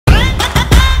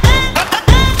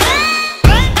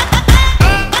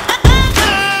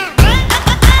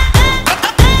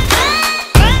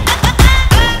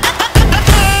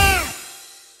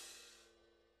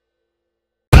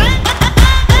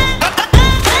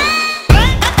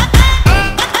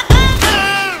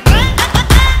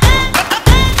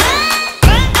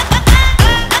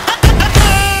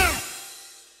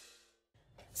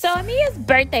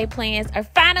birthday plans are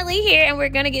finally here, and we're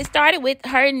gonna get started with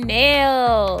her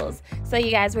nails. So you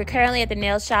guys, we're currently at the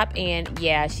nail shop, and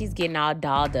yeah, she's getting all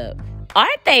dolled up.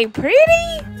 Aren't they pretty?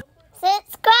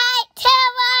 Subscribe to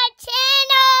our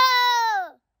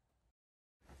channel!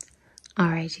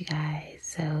 Alright, you guys,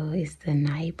 so it's the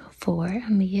night before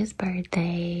Ameya's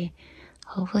birthday.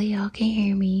 Hopefully y'all can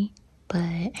hear me,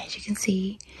 but as you can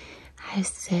see, I've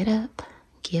set up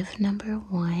gift number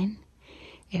 1.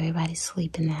 Everybody's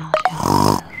sleeping now,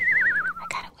 y'all, so I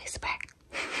gotta whisper.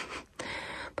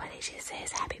 But it just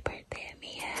says, happy birthday,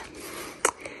 Ameya.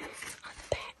 On the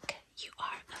back, you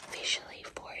are officially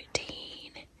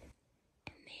 14.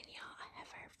 And then y'all, I have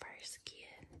her first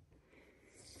gift.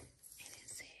 And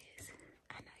it says,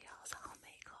 I know y'all's a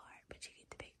homemade card, but you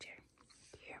get the picture.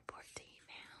 You're 14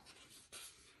 now.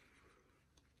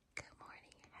 Good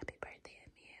morning. Happy birthday,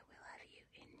 Ameya. We love you.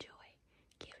 Enjoy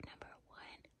gift number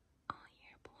 1 on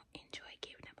your enjoy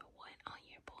gift number 1 on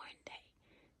your born day.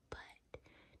 But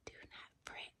do not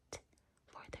fret,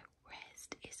 for the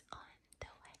rest is on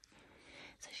the way.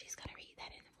 So she's gonna read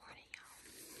that in the morning, y'all.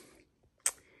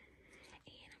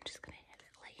 And I'm just gonna have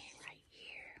it laying right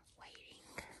here, waiting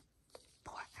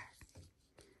for her.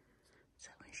 So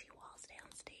when she walks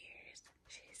downstairs,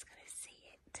 she's gonna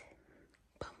see it.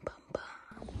 Bum, bum,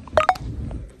 bum.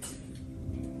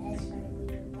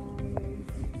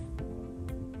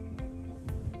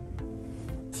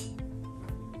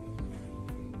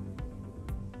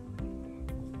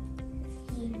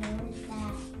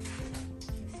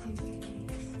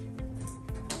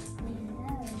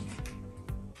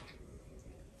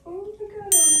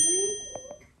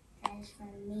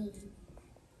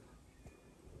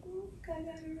 I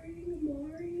got a ring,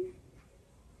 Maury.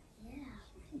 Yeah.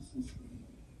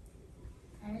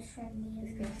 That is from me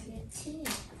and Mary too.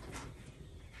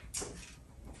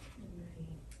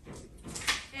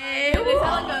 Hey, we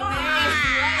felt good, man.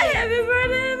 Happy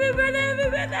birthday, happy birthday, happy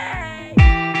birthday.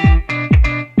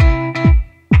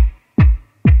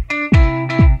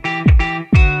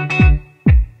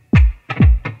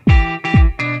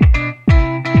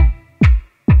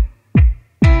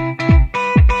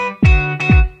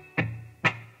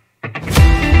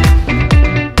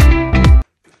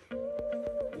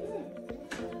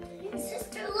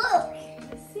 Sister, look.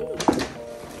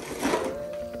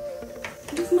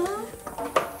 This mine?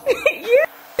 You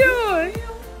doing?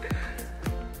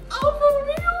 Oh, for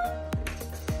real?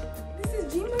 This is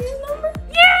Gmail's number?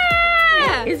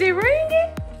 Yeah! Is it ringing?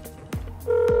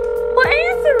 Well,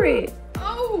 answer it.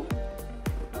 Oh,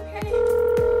 okay.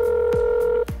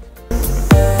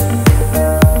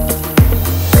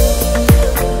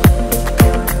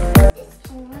 This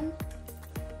one.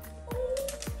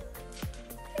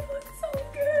 It looks so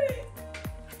good.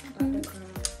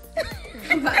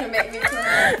 I'm about to make me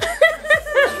cry.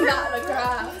 I'm about to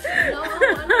cry. No, I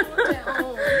don't want that on.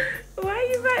 Why are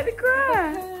you about to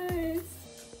cry?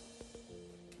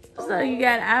 So you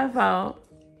got an iPhone.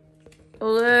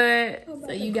 What?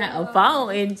 So you got a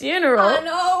phone in general. I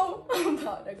know. I'm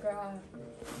about to cry.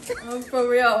 I'm for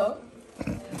real. I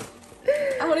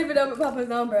don't even know my papa's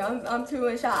number. I'm too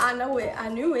in shock. I know it. I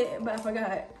knew it, but I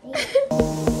forgot.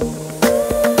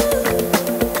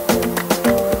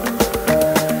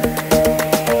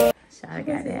 I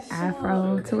got that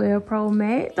iPhone 12 Pro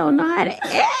Max. Don't know how to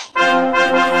act.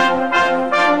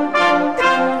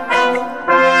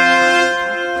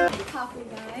 Coffee,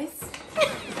 guys.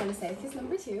 I'm gonna say kiss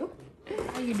number 2.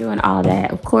 How you doing all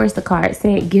that? Of course, the card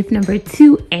said gift number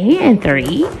 2 and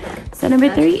 3. So number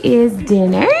 3 is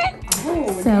dinner.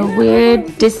 Oh, So we're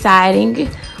deciding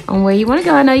on where you want to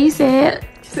go. I know you said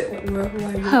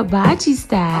hibachi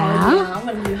style. yeah, I'm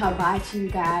gonna do hibachi, you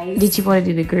guys. Did you want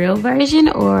to do the grill version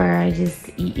or just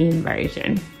eat-in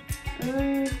version?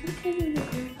 Grill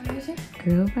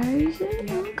version?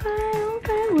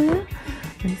 Okay, well,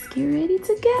 let's get ready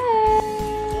to go.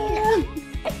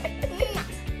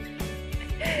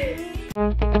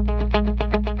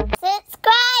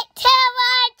 Subscribe to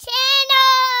our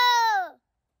channel!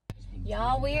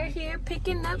 Y'all, we're here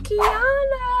picking up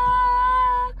Kiana.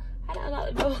 I don't know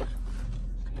the door.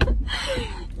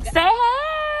 Say hey.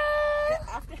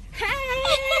 Hey.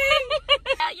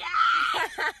 Yeah.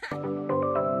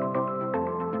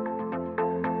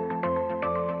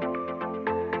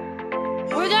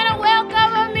 We're gonna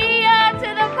welcome Ameya to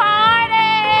the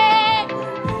party.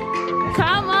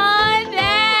 Come on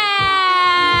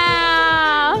down.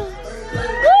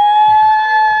 Woo!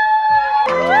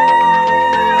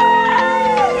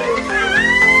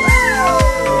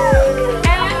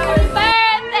 Happy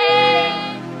birthday.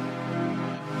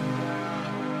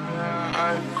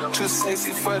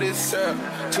 for this syrup,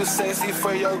 too sexy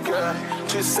for your girl,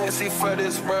 too sexy for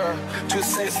this world, too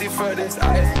sexy for this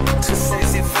ice, too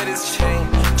sexy for this chain.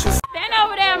 Stand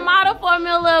over there and model for me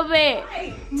a little bit.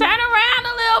 Turn around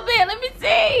a little bit. Let me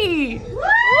see. Woo!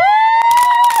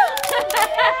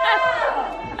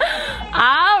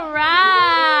 All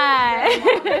right.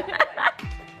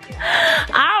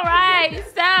 All right.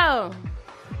 So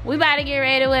we about to get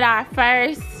ready with our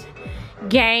first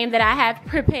game that I have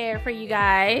prepared for you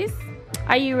guys.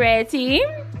 Are you ready?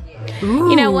 Ooh.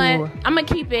 You know what? I'm gonna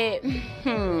keep it.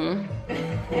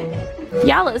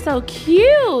 Y'all look so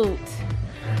cute.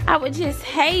 I would just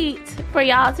hate for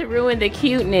y'all to ruin the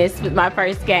cuteness with my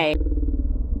first game.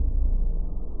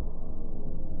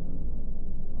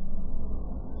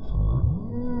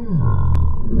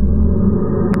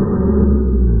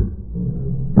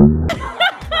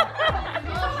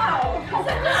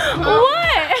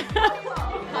 What?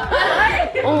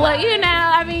 Well, you know,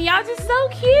 I mean, y'all just so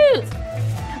cute.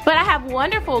 But I have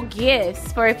wonderful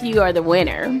gifts for if you are the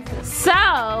winner.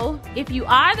 So, if you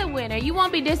are the winner, you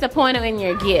won't be disappointed in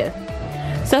your gift.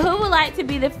 So, who would like to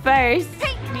be the first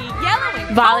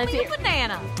volunteer?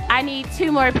 Banana. I need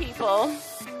 2 more people.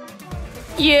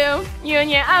 You and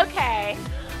you. Okay.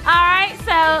 All right,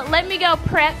 so let me go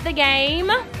prep the game.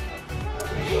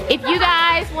 If you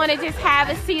guys want to just have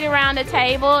a seat around the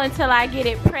table until I get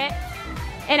it prepped,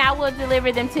 and I will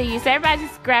deliver them to you. So, everybody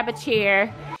just grab a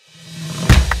chair.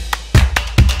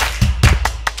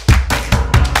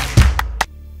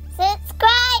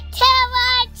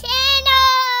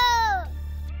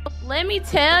 Let me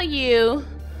tell you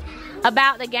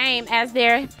about the game as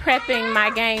they're prepping my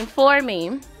game for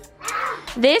me.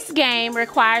 This game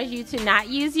requires you to not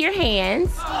use your hands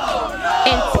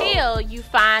until you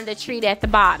find the treat at the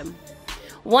bottom.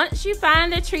 Once you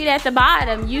find the treat at the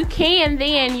bottom, you can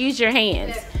then use your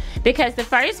hands, because the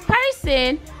first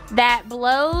person that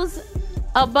blows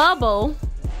a bubble,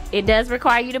 it does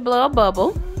require you to blow a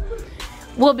bubble,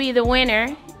 will be the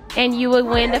winner, and you will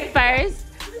win the first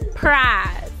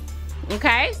prize.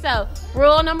 Okay, so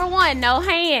rule number 1, no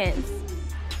hands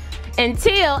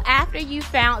until after you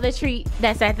found the treat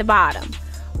that's at the bottom.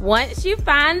 Once you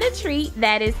find the treat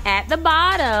that is at the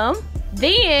bottom,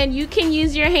 then you can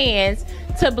use your hands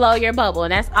to blow your bubble,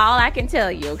 and that's all I can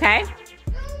tell you, okay?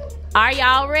 Are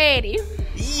y'all ready?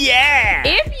 Yeah!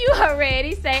 If you are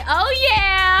ready, say, oh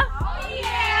yeah! Oh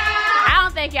yeah! I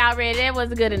don't think y'all ready, that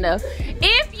wasn't good enough.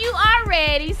 If you are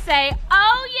ready, say,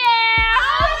 oh yeah!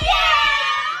 Oh yeah!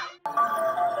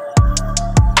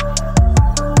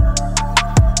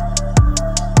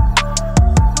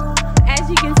 As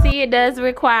you can see, it does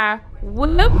require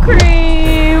whipped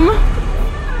cream.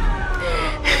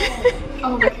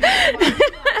 Oh my God.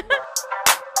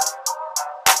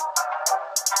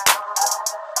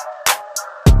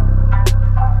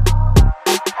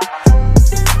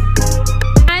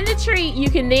 Find the treat, you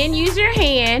can then use your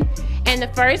hand, and the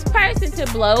first person to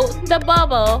blow the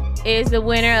bubble is the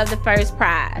winner of the first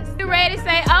prize. You ready?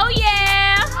 Say, oh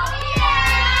yeah! Oh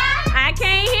yeah! I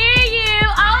can't hear you.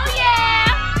 Oh yeah!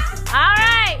 All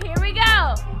right, here we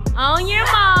go. On your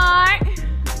mark,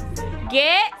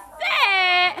 get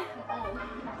set,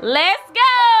 let's go!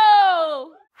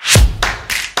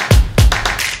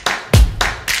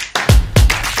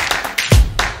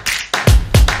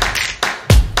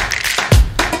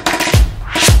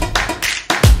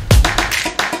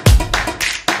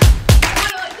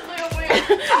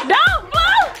 Don't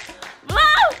blow!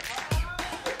 Blow!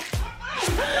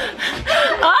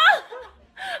 Oh,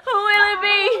 who will it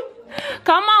be?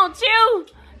 Come on, chew.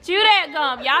 Chew that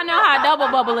gum. Y'all know how double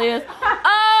bubble is.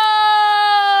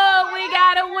 Oh, we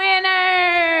got a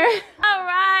winner. All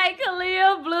right,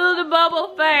 Kalia blew the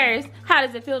bubble first. How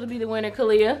does it feel to be the winner,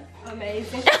 Kalia?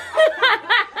 Amazing.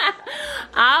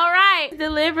 All right,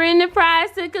 delivering the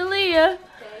prize to Kalia.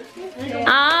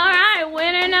 All right,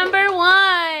 winner number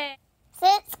 1.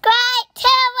 Subscribe to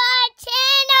our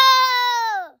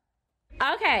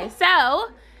channel! Okay,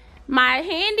 so my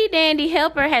handy dandy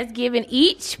helper has given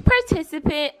each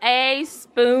participant a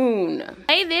spoon. The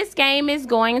way this game is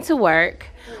going to work,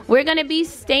 we're going to be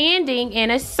standing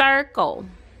in a circle.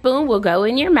 Spoon will go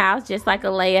in your mouth just like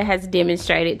Alea has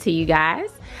demonstrated to you guys.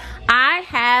 I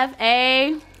have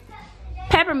a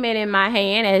peppermint in my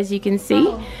hand, as you can see.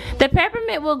 The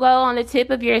peppermint will go on the tip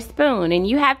of your spoon, and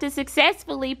you have to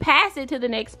successfully pass it to the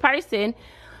next person,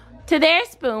 to their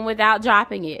spoon, without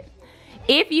dropping it.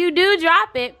 If you do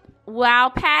drop it while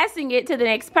passing it to the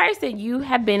next person, you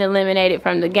have been eliminated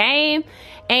from the game,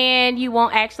 and you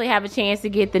won't actually have a chance to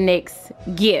get the next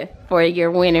gift for your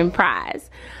winning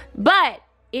prize. But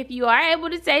if you are able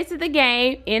to stay to the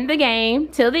game, in the game,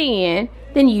 till the end,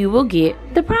 then you will get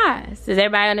the prize. Does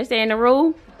everybody understand the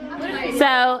rule?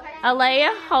 So,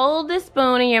 Alea, hold the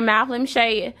spoon in your mouth. Let me show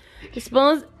you. The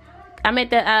spoon's,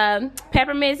 the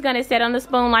peppermint's gonna sit on the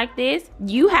spoon like this.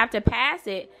 You have to pass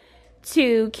it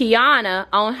to Kiana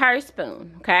on her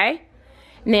spoon, okay?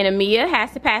 And then Ameya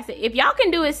has to pass it. If y'all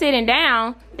can do it sitting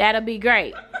down, that'll be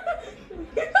great.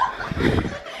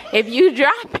 If you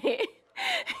drop it.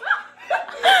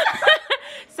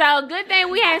 So good thing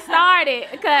we had started,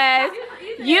 because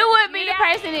you would be the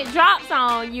person it drops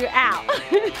on, you're out.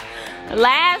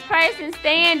 Last person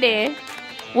standing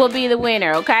will be the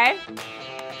winner, okay?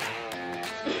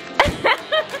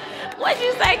 What'd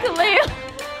you say, Khalil?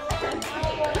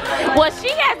 Well, she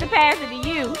has to pass it to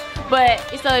you. But,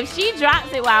 so if she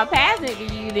drops it while passing it to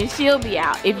you, then she'll be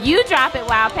out. If you drop it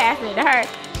while passing it to her,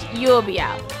 you'll be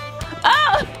out.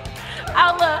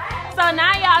 Oh look. So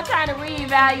now y'all trying to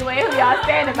reevaluate who y'all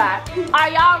standing by. Are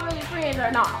y'all really friends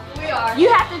or not? We are. You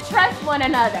have to trust one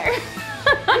another.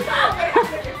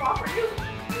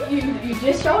 You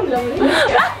just showed them.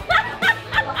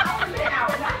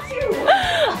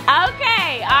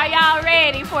 Okay, are y'all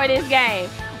ready for this game?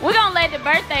 We're gonna let the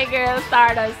birthday girl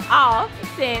start us off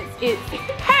since it's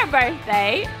her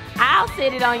birthday. I'll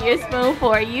sit it on your spoon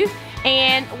for you.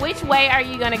 And which way are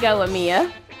you gonna go, Ameya?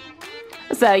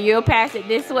 So you'll pass it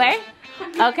this way,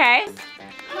 okay?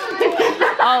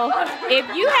 Oh, if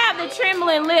you have the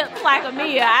trembling lips like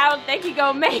Ameya, I don't think you're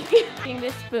gonna make it.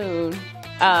 This spoon,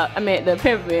 the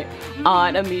peppermint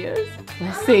on Ameya's.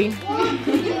 Let's see.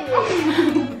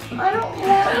 I don't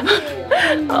want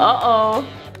it. Uh-oh.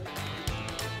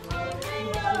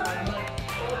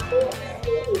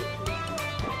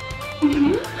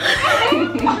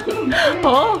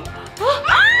 Oh.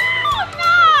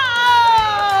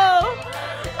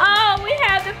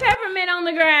 On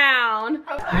the ground.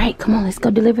 All right, come on, let's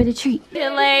go deliver the treat.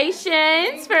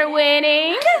 Congratulations for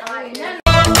winning.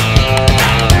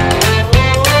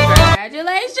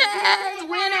 Congratulations,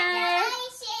 winner.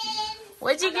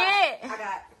 What'd you get? I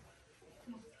got.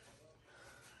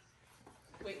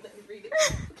 Wait, let me read it.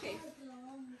 Okay.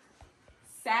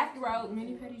 Saft Road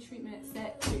mini petty treatment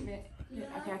set treatment. Yeah,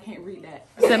 okay, I can't read that.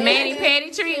 It's a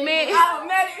mani-pedi treatment. Oh,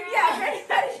 mani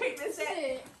petty treatment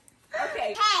set.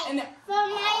 Okay, and then For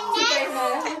my two-face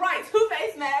mask. Right,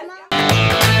 two-face mask.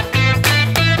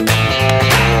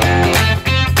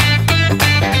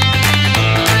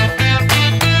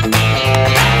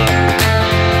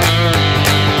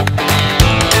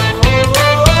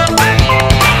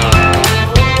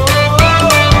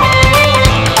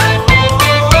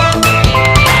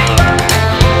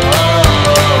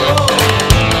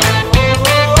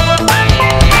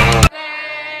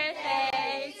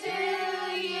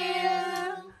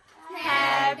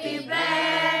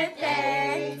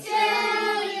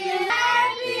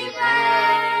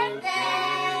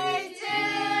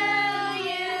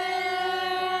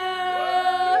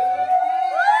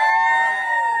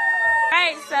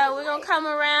 So we're gonna come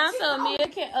around so Ameya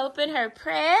can open her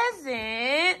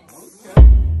presents.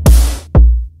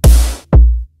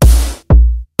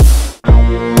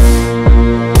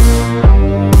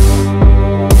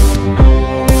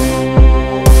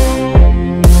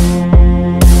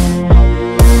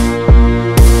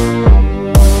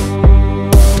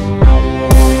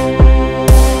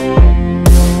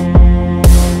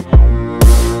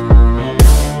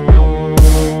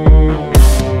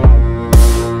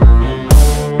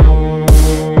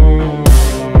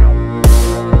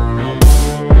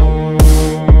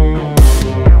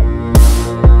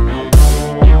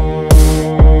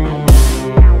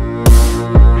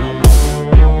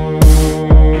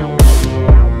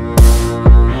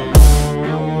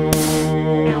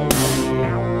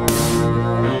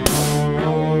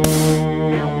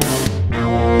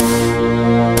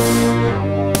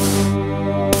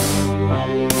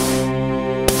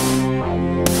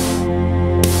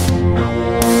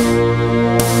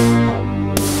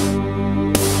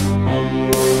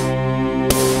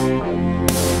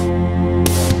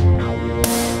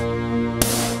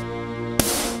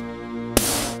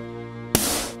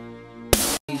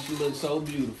 You look so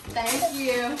beautiful. Thank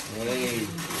you. Hey.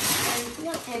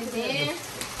 And then,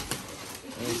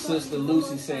 And Sister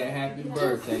Lucy said happy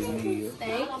birthday, Mia.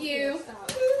 thank you.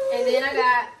 And then I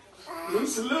got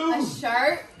a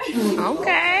shirt.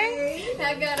 Okay.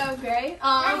 I got a gray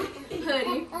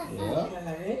hoodie.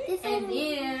 Yeah. And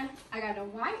then I got a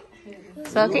white hoodie.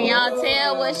 So can y'all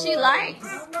tell what she likes?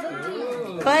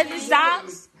 Fuzzy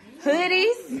socks,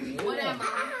 hoodies. What am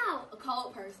I? A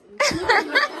cold person.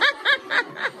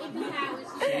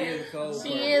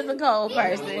 She is a cold What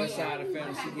person. side of the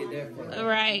family she get that from?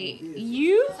 Right.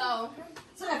 You? So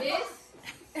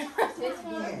this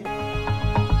one.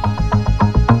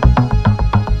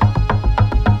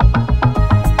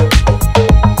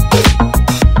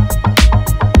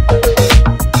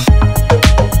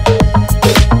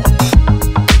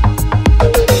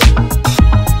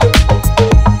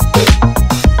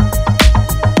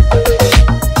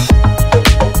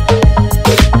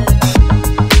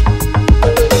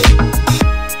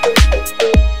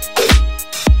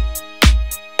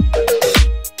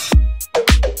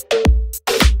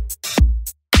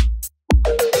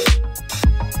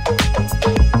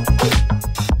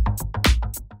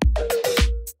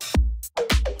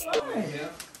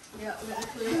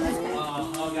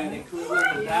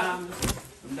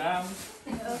 diamonds?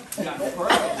 You got the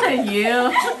pearls.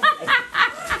 Yeah.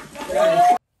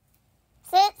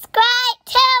 Subscribe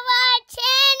to our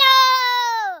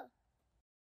channel.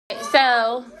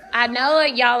 So, I know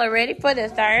y'all are ready for the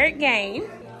third game.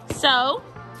 So,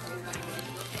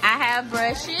 I have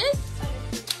brushes.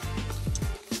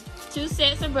 2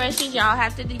 sets of brushes. Y'all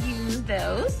have to use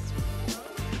those.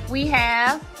 We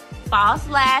have false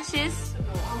lashes.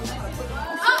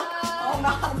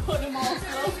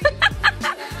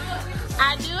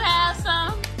 I do have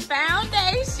some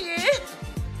foundation.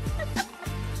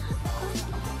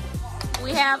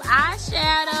 We have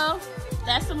eyeshadow.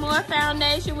 That's some more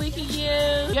foundation we can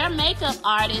use. Your makeup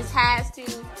artist has to,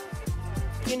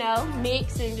 you know,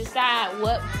 mix and decide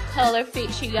what color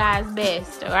fits you guys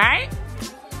best, all right?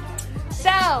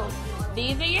 So,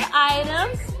 these are your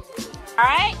items. All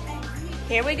right,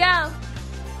 here we go.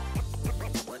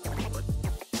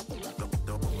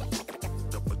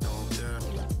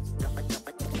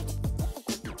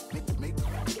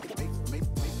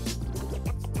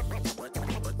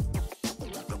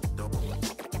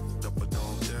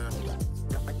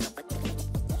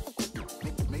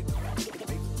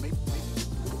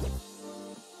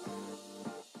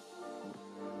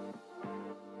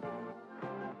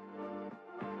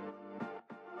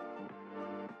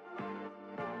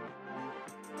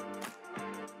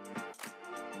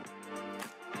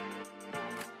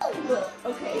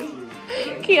 Okay.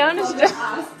 Kiana's just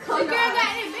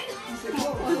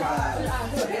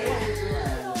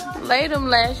lay them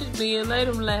lashes, Ben. Lay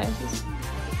them lashes.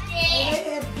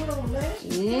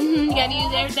 You gotta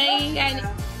use everything.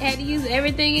 Had to use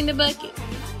everything in the bucket.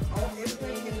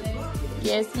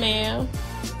 Yes, ma'am.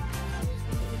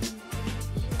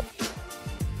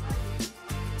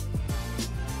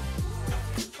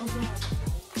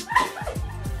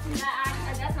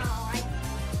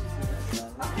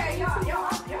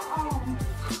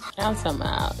 I'm talking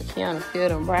about Kiana fill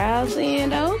them brows in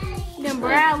though. Them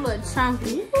brows look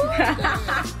chunky.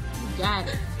 Got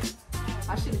it.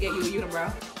 I should have gave you a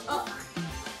unibrow.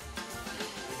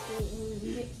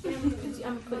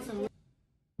 I'm gonna put some.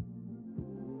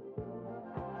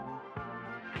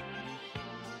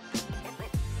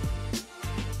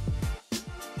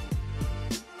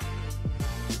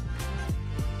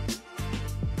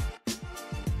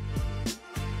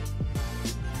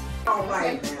 All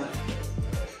right now.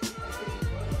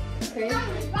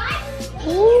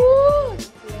 Ooh.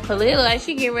 Khalil, like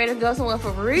she getting ready to go somewhere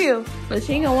for real, but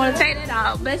she ain't gonna want to take that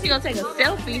off. Bet she gonna take a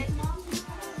selfie.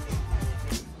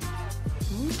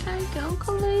 Okay, go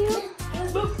Khalil.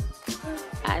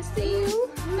 I see you.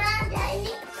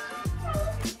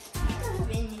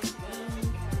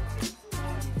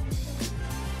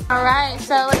 All right,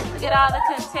 so let's look at all the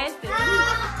contestants.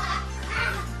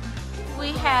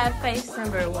 We have face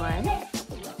number 1.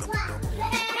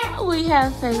 We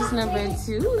have face number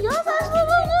 2. Y'all guys look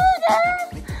good,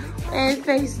 guys. And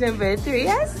face number 3.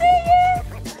 I see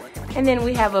you. And then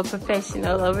we have a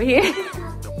professional over here.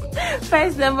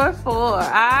 Face number 4. All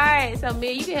right. So,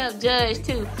 Mia, you can help judge,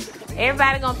 too.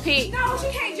 Everybody gonna pick. No,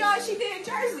 she can't judge. She did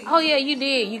Jersey. Oh, yeah, you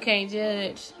did. You can't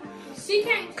judge. She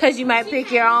can't. Because you might pick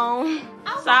your own.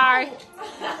 Sorry. All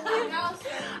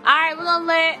right, we're going to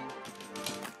let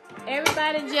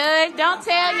everybody judge. Don't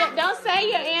say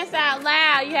your answer out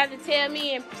loud. You have to tell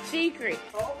me in secret.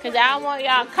 Because I don't want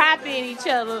y'all copying each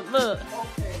other. Look.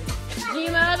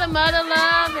 G-Mother, Mother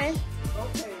Love,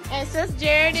 and Sister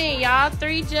Geraldine. Y'all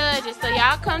 3 judges. So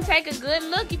y'all come take a good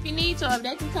look if you need to. Or if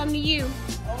they can come to you.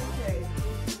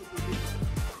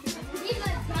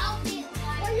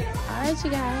 Alright,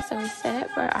 you guys. So we're set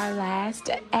up for our last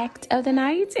act of the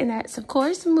night. And that's, of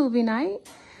course, movie night.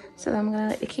 So I'm going to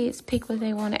let the kids pick what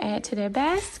they want to add to their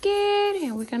basket.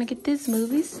 And we're going to get this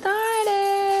movie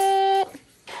started.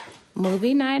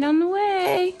 Movie night on the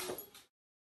way.